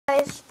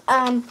guys,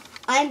 I'm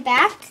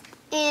back,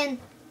 and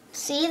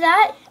see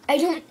that? I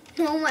don't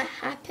know what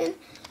happened,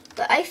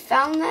 but I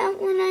found that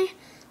when I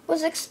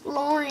was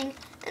exploring,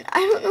 and I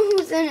don't know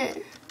who's in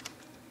it.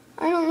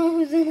 I don't know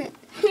who's in it.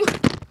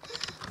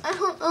 I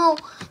don't know.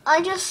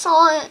 I just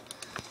saw it,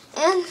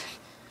 and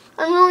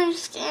I'm really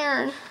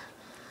scared.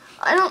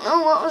 I don't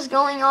know what was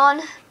going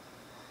on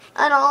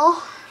at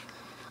all.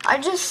 I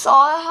just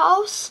saw a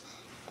house,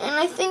 and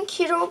I think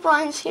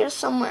Herobrine's here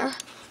somewhere.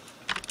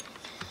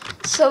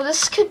 So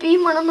this could be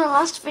one of my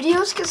last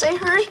videos because I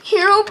heard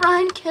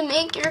Herobrine can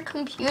make your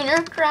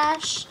computer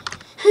crash.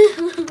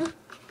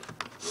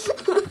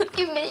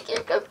 You make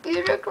your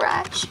computer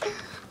crash.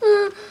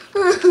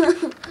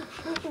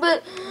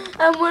 But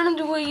I want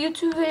to do a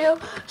YouTube video,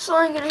 so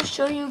I'm going to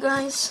show you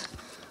guys.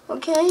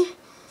 Okay?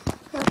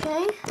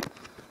 Okay?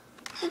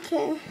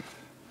 Okay.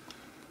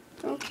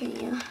 Okay,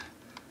 yeah.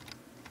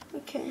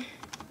 Okay.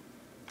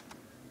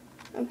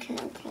 Okay.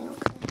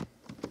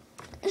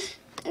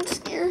 I'm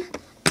scared.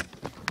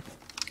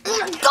 Oh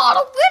my god, a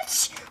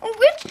witch! A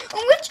witch! A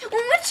witch! A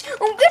witch!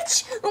 A witch!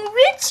 A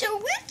witch! A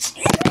witch!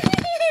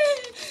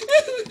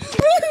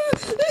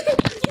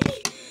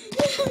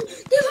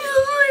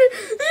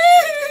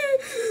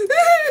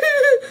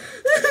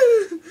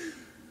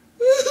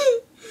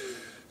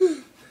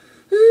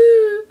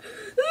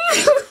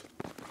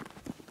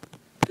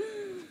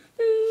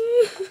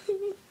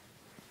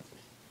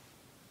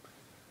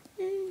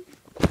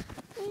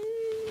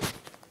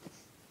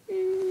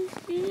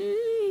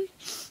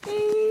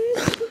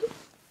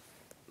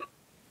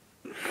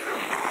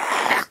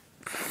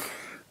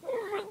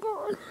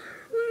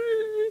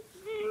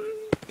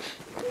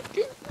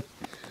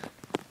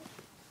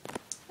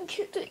 I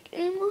can't take it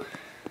anymore.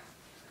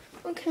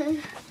 Okay.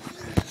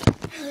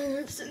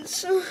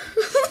 So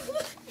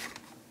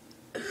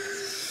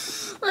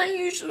I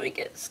usually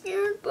get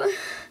scared, but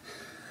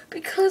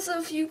because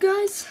of you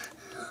guys,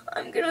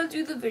 I'm gonna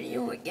do the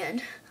video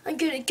again. I'm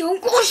gonna go.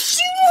 Oh,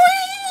 shoot!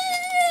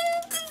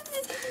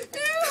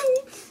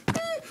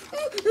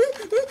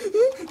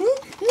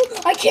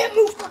 I can't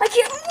move. I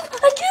can't move.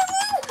 I can't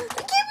move. I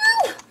can't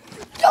move.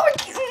 No, I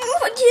can't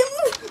move. I can't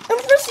move. I'm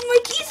pressing my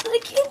keys, but I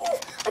can't move.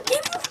 I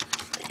can't move.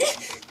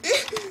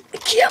 I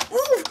can't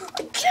move.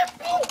 I can't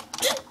move.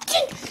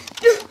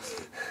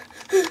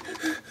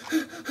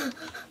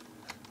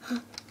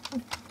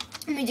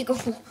 I need to go.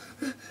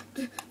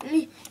 I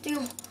need to go.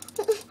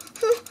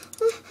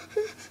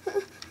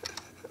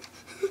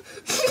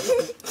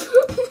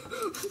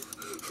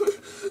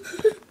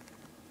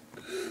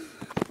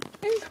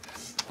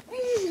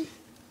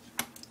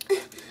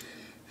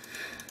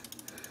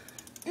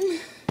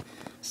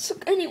 So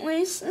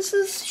anyways, this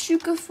is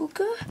Shuka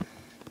Fuka,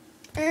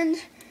 and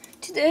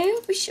today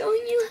I'll be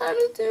showing you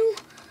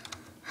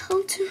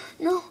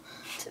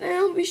today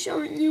I'll be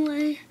showing you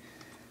a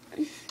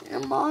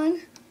mod,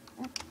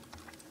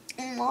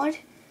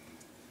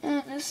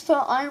 and it's the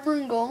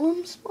Iron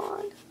Golems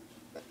mod.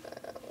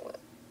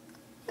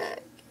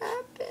 What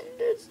happened?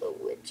 There's the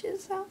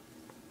witches out.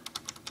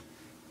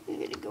 I'm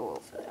gonna go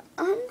over there.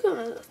 I'm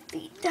gonna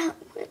defeat that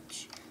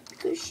witch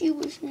because she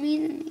was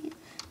mean to me,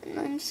 and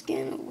I'm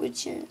scared of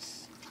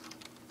witches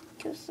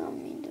because they're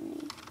mean to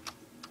me.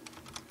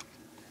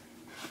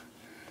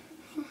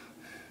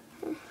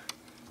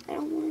 I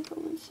don't want to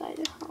go inside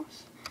the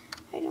house.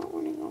 I don't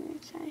want to go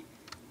inside.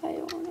 I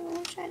don't want to go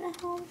inside the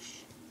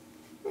house.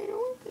 I don't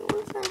want to go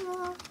inside the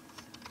house.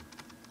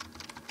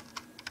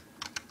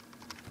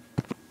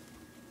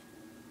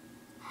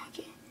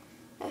 Okay,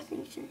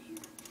 nothing's in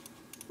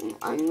here.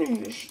 I'm going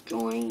to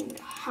destroy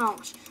the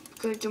house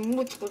because the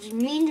witch was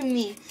mean to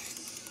me.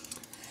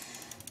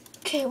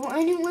 Okay, well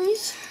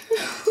anyways.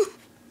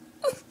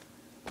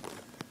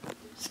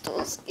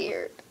 Still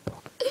scared.